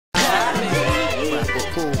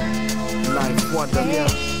Life Wonder, yeah.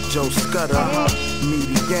 Joe Scudder,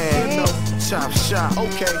 Meaty Gang, Chop Shop,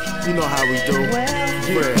 okay, you know how we do.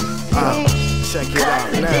 Check it out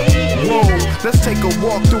now. Whoa, let's take a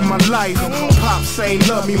walk through my life. Pops ain't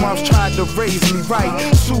love me, moms tried to raise me right.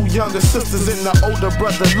 2 younger sisters and the older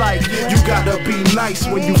brother like. You gotta be nice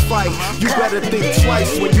when you fight. You better think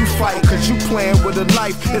twice when you fight, cause you playing with a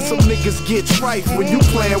life. And some niggas get trife when you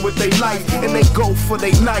playing with their life. And they go for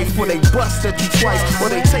their knife when they bust at you twice. Or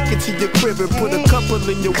they take it to your crib and put a couple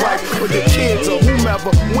in your wife. Or your kids or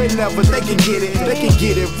whomever, whenever they can get it. They can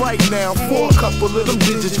get it right now for a couple of them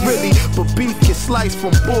digits really. But beef get sliced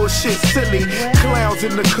from bullshit silly. Clowns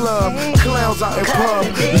in the club, clowns out in pub.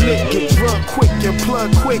 Lit, get drunk quick and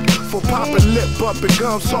plug quick. For popping lip bumping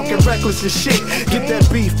gums, talking reckless and shit. Get that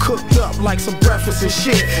beef cooked up like some breakfast and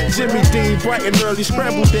shit. Jimmy Dean, bright and early,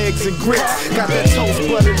 scrambled eggs and grits. Got that toast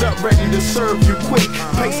buttered up, ready to serve you quick.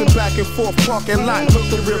 Pacing back and forth, parking lot,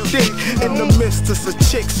 looking real thick. In the midst of some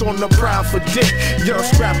chicks on the prowl for dick. Young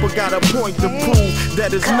scrapper got a point to prove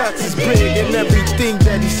that his nuts is big. And everything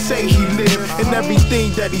that he say he live. And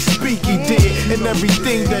everything that he speak he did. And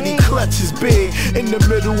everything that he clutch is big. In the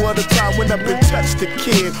middle of the crowd when up and touched the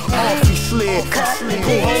kid, off he slid.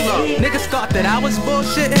 Cool, hold up. Niggas thought that I was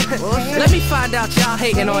bullshitting. Let me find out y'all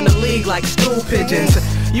hating on the league like stool pigeons.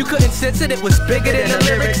 You couldn't sense it, it was bigger than the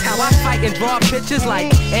lyrics. How I fight and draw pictures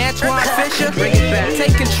like Antoine Fisher. Bring it back.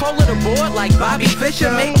 Take control of the board like Bobby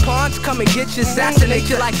Fischer. Make pawns come and get you, assassinate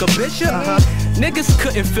you like a bishop. Niggas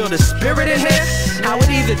couldn't feel the spirit in here. I would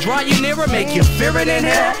either draw you nearer, make you fear it in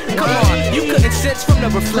here. Come on, you couldn't sense from the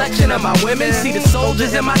reflection of my women. See the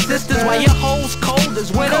soldiers and my sisters while your hoes cold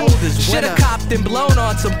as winter. Should've copped and blown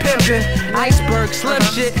on some pimpin'. Iceberg slim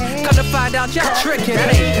shit. Come to find out y'all trickin'.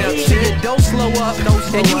 See your dough slow up,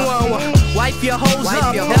 and you wanna wipe your hoes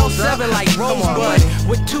up. L7 like Rosebud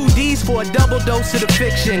with 2 D's for a double dose of the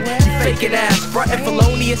fiction. You faking ass, frontin'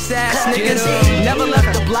 felonious ass niggas. Never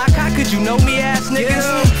left the block, how could you know me ass niggas?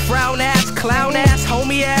 Frown ass, clown ass,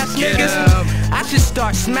 homie ass niggas. I should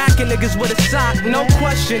start smacking niggas with a sock, no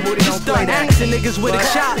question. Just start axing niggas with a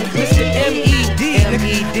chop. Mr. M.E.D.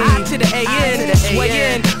 I to the A.N.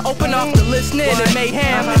 Sway in, open off the listening and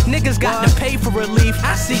mayhem. Niggas got to pay for relief,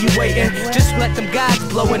 I see you waiting. Just let them guys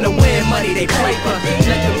blow in the wind, money they paper. Let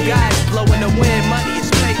them guys blow in the wind, money is